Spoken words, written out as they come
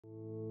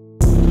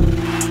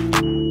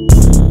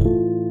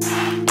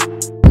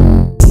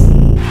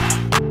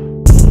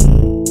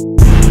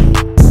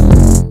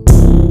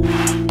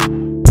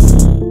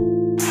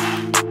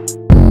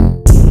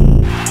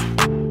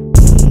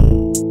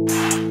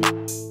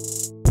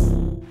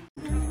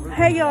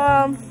Hey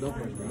y'all.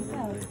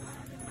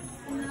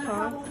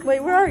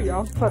 Wait, where are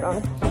y'all? Hold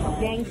on.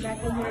 Gang's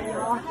back in here,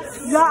 y'all.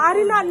 Y'all, I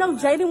did not know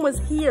Jaiden was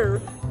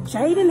here.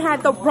 Jaiden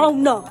had the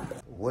Rona.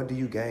 What do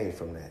you gain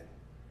from that?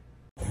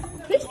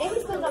 Bitch, and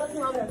we still got to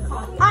come over.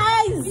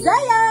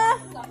 Isaiah!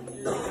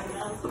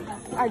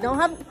 I don't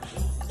have...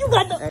 You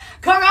got the...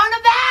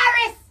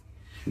 Coronavirus!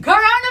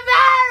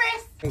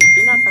 Coronavirus! Hey,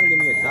 you're not trying to give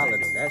me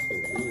 $1 though. That's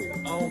weird. I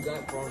don't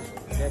got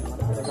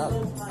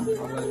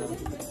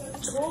 $1.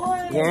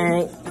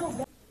 Yeah.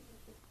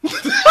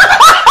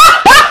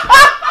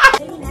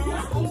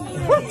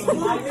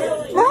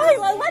 Right,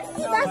 like, why did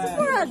you asking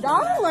for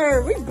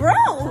 $1? We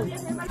broke.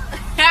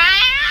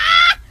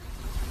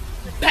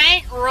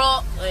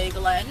 Bankrupt.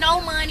 Like,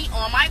 no money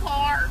on my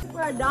card. For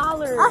 $1.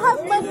 I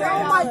have money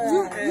on my...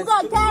 You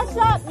got Cash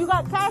App? You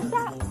got Cash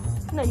App?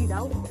 No, you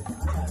don't.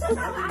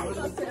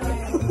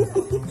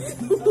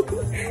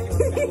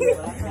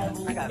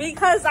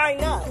 Because I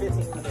know.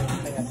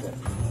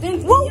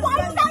 Well, why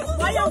you not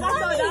using your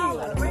money?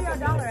 Where your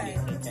 $1 at?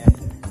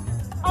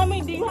 I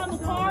mean, do you have a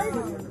card?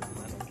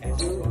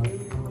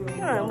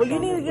 Well, you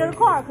need to get a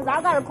card because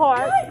I got a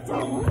card.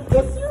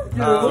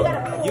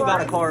 You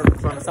got a card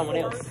from someone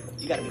else.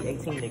 You gotta be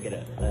 18 to get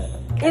a.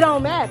 It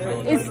don't matter.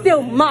 It's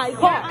still my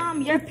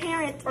card. Your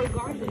parents or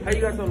guardian. How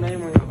you got your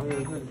name on your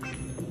thing?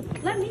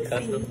 Let me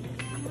see.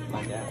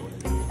 My dad.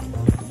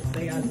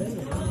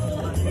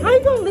 How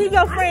you gonna leave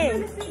your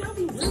friend?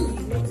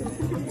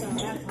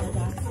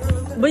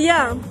 But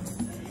yeah,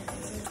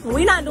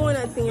 we not doing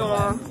nothing,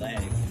 y'all.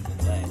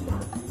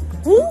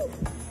 Who?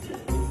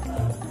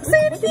 Say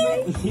it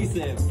again. He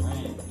said,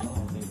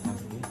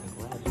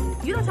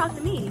 You don't talk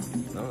to me.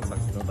 no one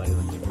talks to nobody.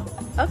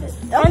 Okay.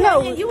 I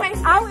know. And you ain't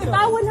if I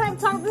wouldn't have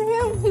talked to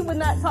him, he would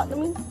not talk to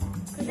me.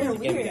 you're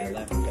weird.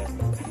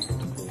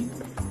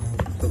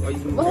 So why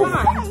you What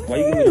kind? give me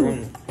the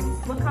room?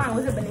 What kind?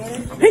 Was it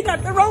banana? He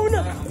got the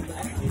Rona.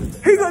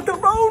 He got the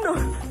Rona.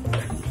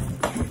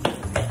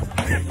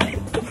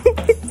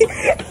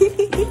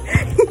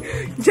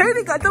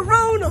 Jaiden got the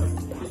Rona.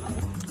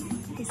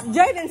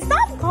 Jaiden,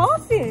 stop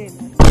coughing.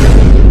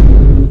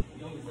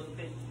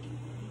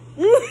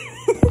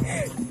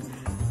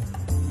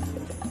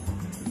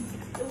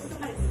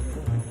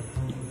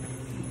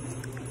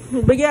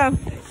 But yeah.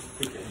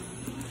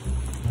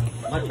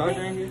 My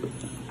charger in here?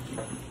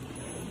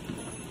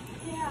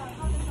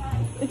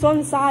 It's on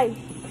the side,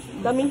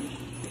 dummy.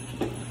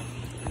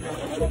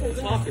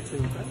 Talking to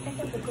me.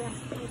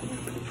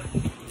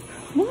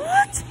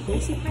 What?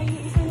 Is she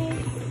pregnant with her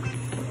name?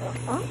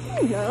 I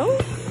don't know.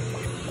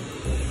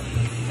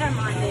 Never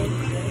mind, then.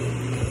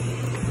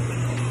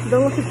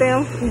 Don't look at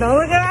them. Don't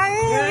look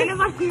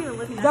at me.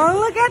 Don't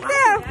look at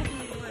them.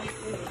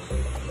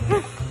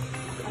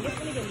 I'm just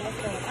gonna get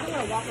messed up. I don't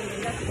want to walk in the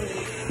next room.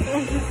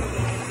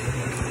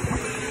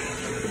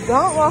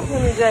 Don't walk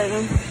with me,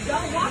 Jaiden.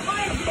 Don't walk on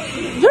it.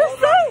 You're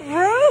so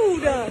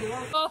rude.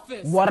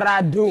 Office. What did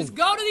I do? Just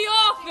go to the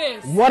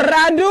office. What did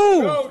I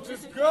do? Go,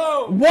 just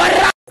go! What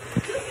did I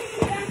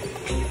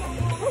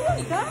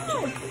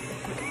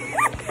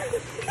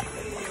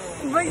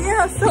But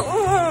yeah, so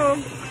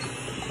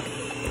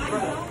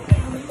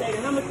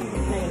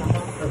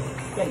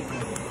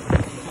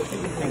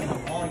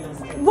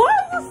why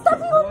are you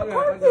stepping on the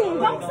parking?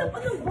 Don't step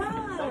on the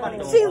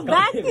rod. She's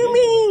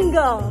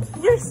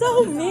vacuuming. You're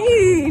so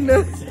mean.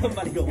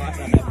 Somebody go watch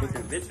out that picture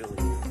eventually.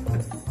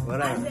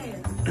 Whatever.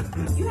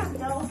 You have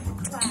no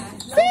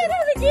class. Say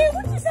that again.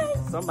 What'd you say?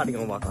 Somebody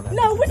gonna walk on that.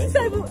 No, what'd you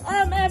say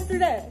after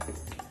that?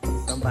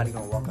 Somebody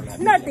gonna walk on that.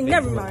 Nothing,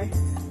 never mind.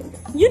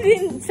 You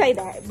didn't say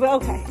that, but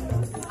okay.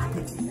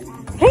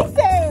 He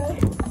said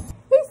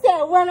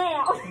one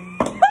out.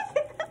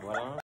 What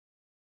on?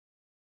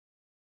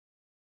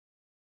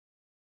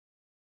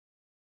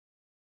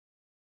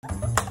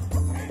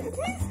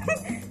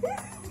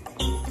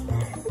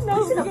 No,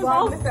 We should have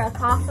brought Mr.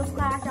 Acosta's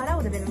class, y'all. That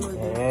would have been a movie.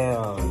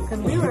 Damn. Because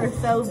we were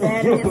so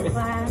bad in his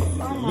class. Oh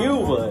my You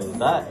God. was,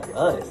 not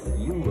us.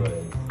 You was.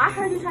 I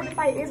heard you tried to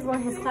fight Israel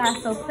in his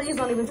class, so please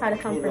don't even try to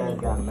come You for me.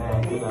 guys got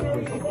mad. You got to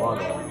put some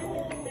water on.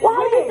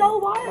 Why did you throw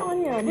water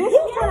on him? He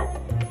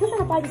was trying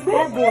to fight this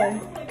bad boy.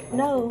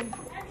 No.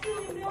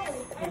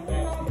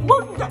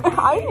 Well,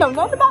 I didn't know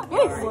nothing about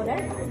this. Well,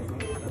 that's...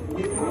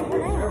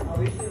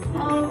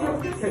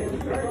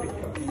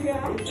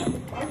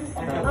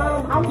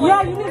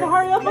 Yeah, you need to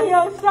hurry up on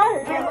your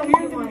shirt.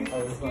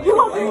 You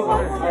want me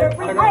one for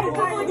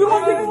free? You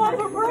want me one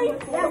for free?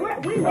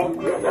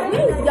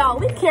 Yeah, y'all,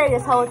 we carry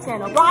this whole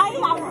channel. Right?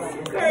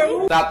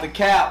 Stop the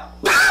cap!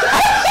 We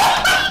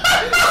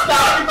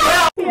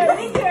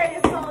carry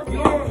this whole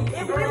channel.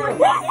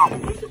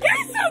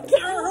 You're so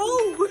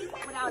cute.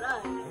 Without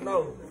us. No.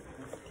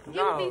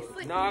 No,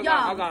 I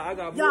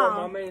got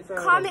Y'all,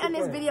 comment on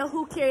this video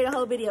who carried the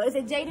whole video. Is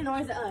it Jaiden or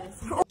is it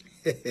us?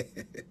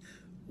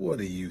 What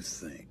do you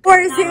think? Or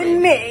is it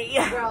me?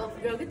 Girl,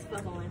 get the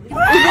fuck on.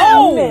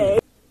 Oh!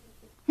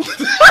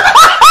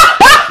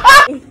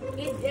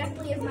 It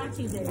definitely is not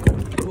you,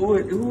 Jaiden.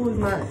 Who is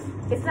mine?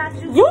 It's not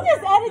you. You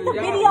just edit the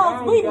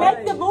videos. We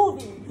make the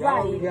movie.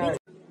 Right.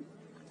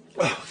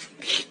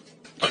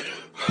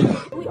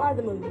 we are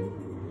the movie.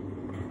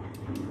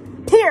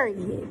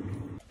 Period.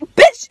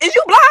 Bitch, is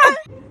you blind?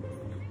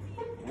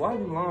 Why are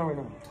you lying right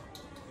now?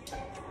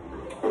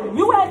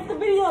 You asked the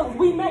videos,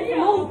 we make the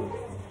movie.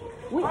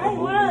 I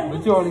ain't lying.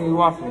 But you only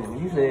watching it.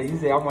 You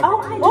said I'm watching.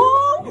 Oh, I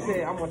know. You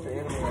said I'm watching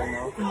anime right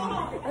now.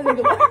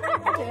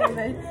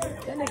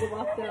 That nigga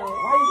walked out.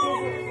 Why you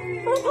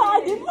saying That's why I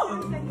didn't know.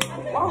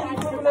 Why are you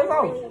flipping us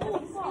out?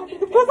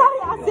 Because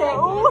I said,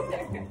 ooh.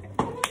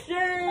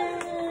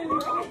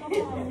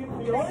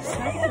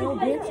 No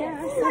bitch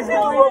ass.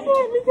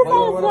 Because I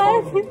was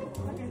laughing.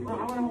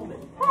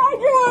 Hi,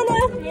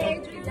 Joanna.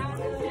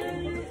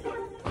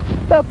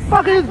 The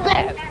fuck is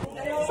that?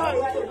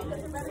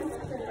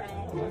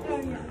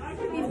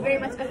 He's very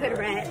much a hood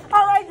rat.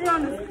 All right,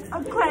 Joanna.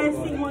 A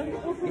classy one.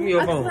 Give me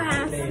your phone.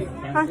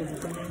 Huh?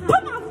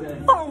 Put my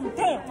phone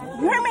down.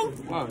 You hear me?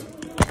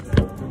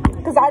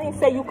 Because I didn't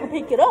say you could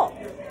pick it up.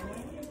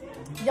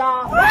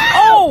 Y'all.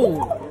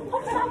 Oh!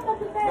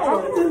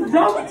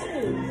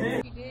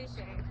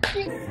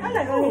 I'm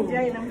not going to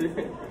hit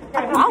Jaden. I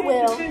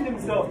will. Defend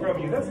himself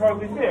from you. That's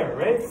hardly fair,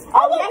 right?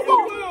 Oh,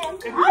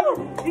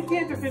 yes, He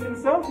can't defend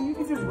himself. You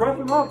can just rough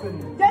him up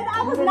and. Jaden,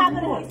 I was not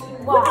going to hit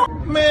you. Why?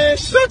 Man,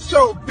 shut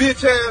your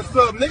bitch ass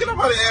up, nigga.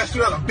 Nobody asked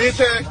you that a bitch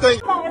ass thing.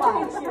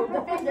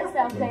 Defend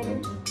yourself,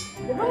 Jaden.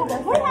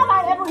 When have I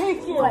ever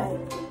hit you?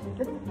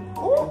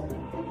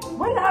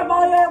 When have I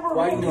ever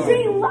Why you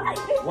hit lying?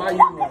 you? Why you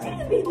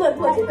lying?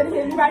 Look, you better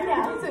hit me right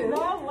now, too. No,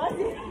 I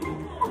wasn't.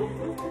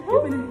 You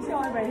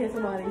better hit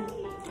somebody.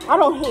 I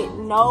don't hit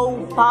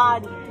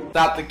nobody.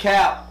 Stop the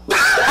cap.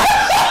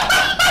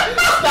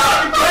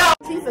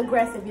 She's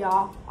aggressive,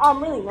 y'all.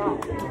 I'm really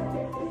not.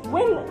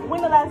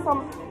 When the last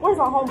time? Where's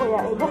my homeboy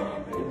at?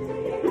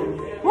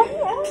 Where he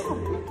at?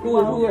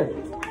 Who is?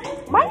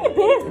 Mind your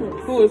business.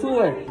 Who is?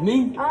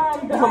 Me? The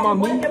talking about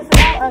me?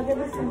 give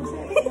us some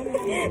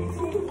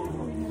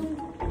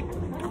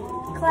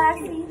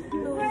classy,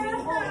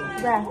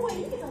 Right.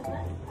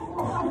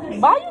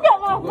 Why you got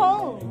my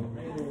phone?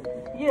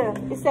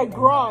 Yeah, it said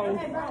grind.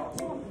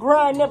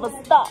 Grind never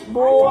stop,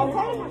 boy.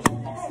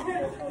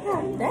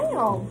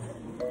 Damn.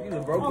 You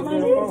done broke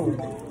your phone.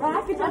 I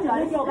can tell you,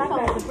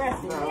 that's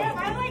aggressive.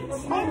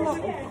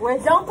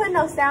 Don't put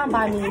no sound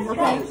by me,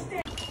 okay?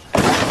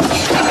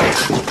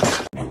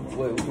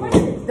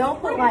 Wait. Don't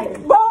put lighter.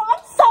 Bro,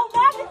 I'm so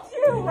mad at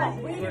you.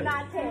 We do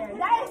not care.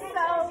 That is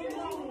so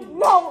mean.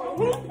 No,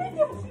 he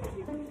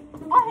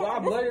Well, I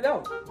blurted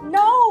out.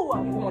 No.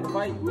 You want to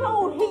fight?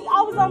 No,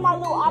 I was on my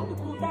little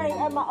optical thing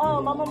at my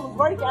mom was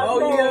working. Oh,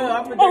 yeah,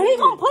 I forgot. And he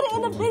gonna put it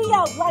in the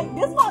video. Like,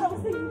 this part of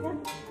the scene.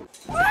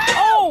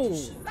 Oh!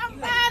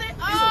 Somebody,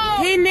 oh!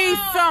 He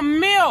needs some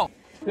milk.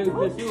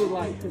 Cause she was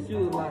like,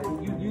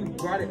 you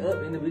brought it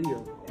up in the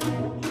video.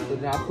 So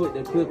then I put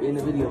the clip in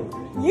the video.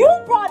 You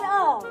brought it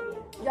up.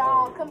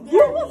 Y'all, come get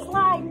You me. was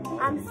like,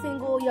 I'm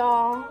single,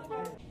 y'all.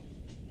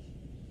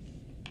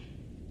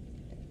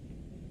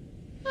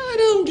 I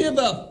don't give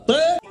a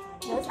fuck.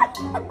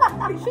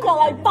 she got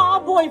like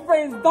 5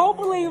 boyfriends. Don't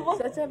believe her.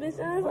 Shut your bitch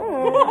ass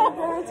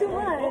up. Too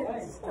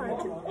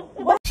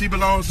much. She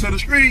belongs to the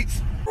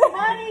streets.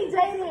 Honey,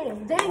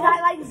 Jaden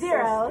got like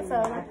 0, so.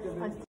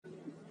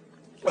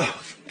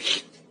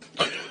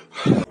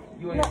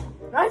 You ain't.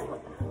 Nice.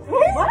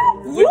 What?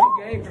 You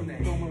game from that.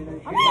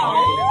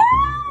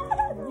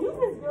 You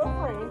his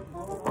girlfriend.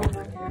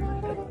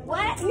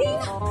 What?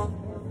 Nina?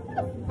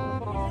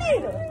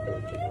 Good.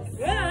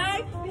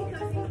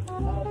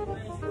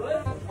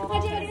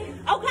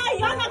 Okay,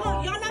 y'all not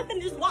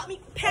gonna just walk me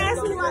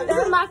past me like This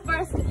is that. my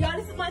first. Y'all,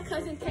 this is my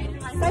cousin Kaden.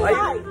 Say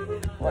hi.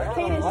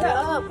 Kaden, shut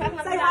up.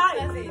 Say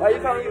hi. Why you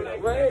calling me?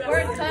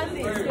 We're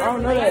cousins. I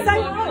don't know that.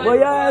 Say hi. Well,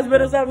 y'all ass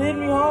better stop hitting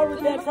me hard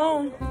with that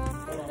phone.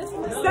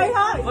 Say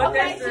hi.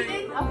 Okay, she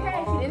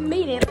didn't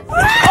mean it.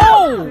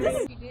 Oh!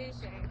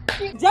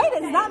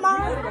 Jaden's not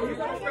mine.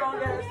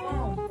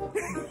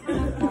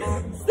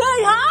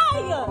 Say hi.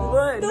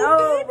 What?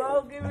 No,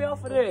 bro. Get me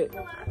off of that. Say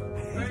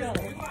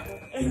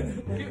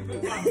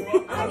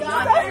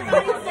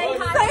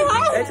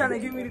hi. They trying to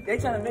give me. They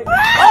trying to make me.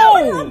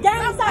 Oh!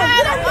 Gang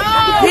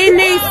sign. He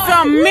needs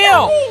some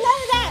milk.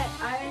 None of that.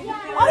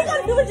 All you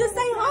gotta do is just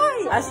say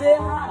hi. I said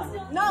hi.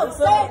 No,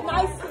 say it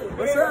nicely.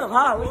 What's up?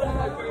 Hi. What's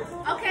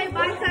up? Okay,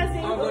 bye,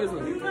 cousin. I'll go this way.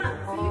 See you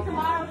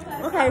tomorrow,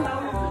 cousin. Okay.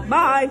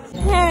 Bye.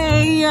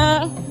 Hey,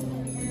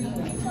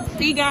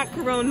 he got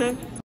corona.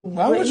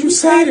 Why would you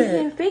say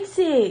that? Fix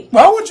it.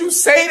 Why would you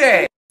say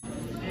that?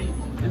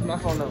 This is my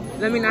phone number.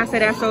 Let me not say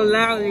that so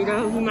loudly,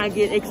 though. He might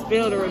get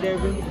expelled or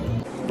whatever.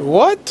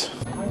 What?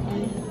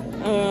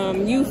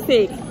 You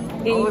sick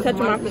and you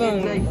touching my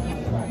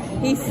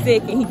phone. He's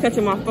sick and he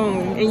touching my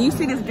phone. And you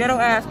see this ghetto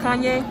ass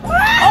Kanye?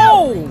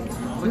 Oh!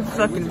 You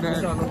fucking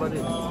bad.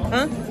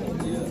 Huh?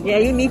 Yeah,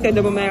 you need that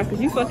double mask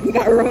because you fucking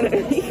got Rona.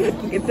 He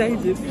fucking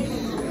contagious.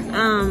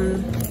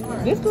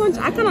 This one,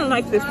 I kind of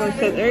like this one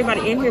because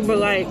everybody in here, but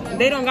like,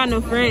 they don't got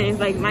no friends.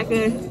 Like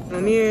Micah,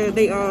 Amir,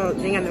 they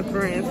ain't got no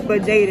friends.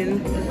 But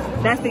Jaden,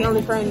 that's the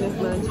only friend this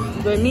month.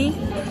 But me,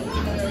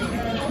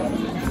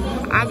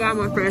 I got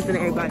more friends than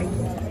everybody.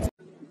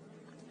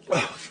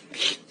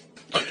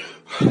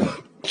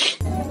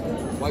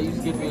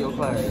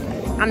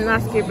 I'm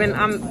not skipping.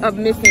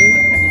 I'm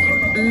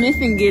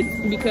missing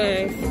it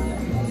because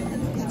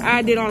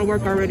I did all the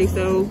work already,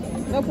 so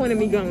no point in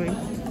me going.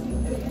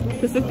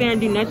 To sit there and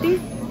do nothing?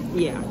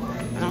 Yeah,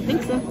 I don't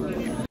think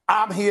so.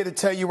 I'm here to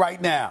tell you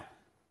right now,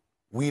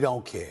 we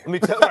don't care. Let me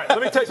tell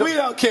you something. We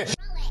don't care.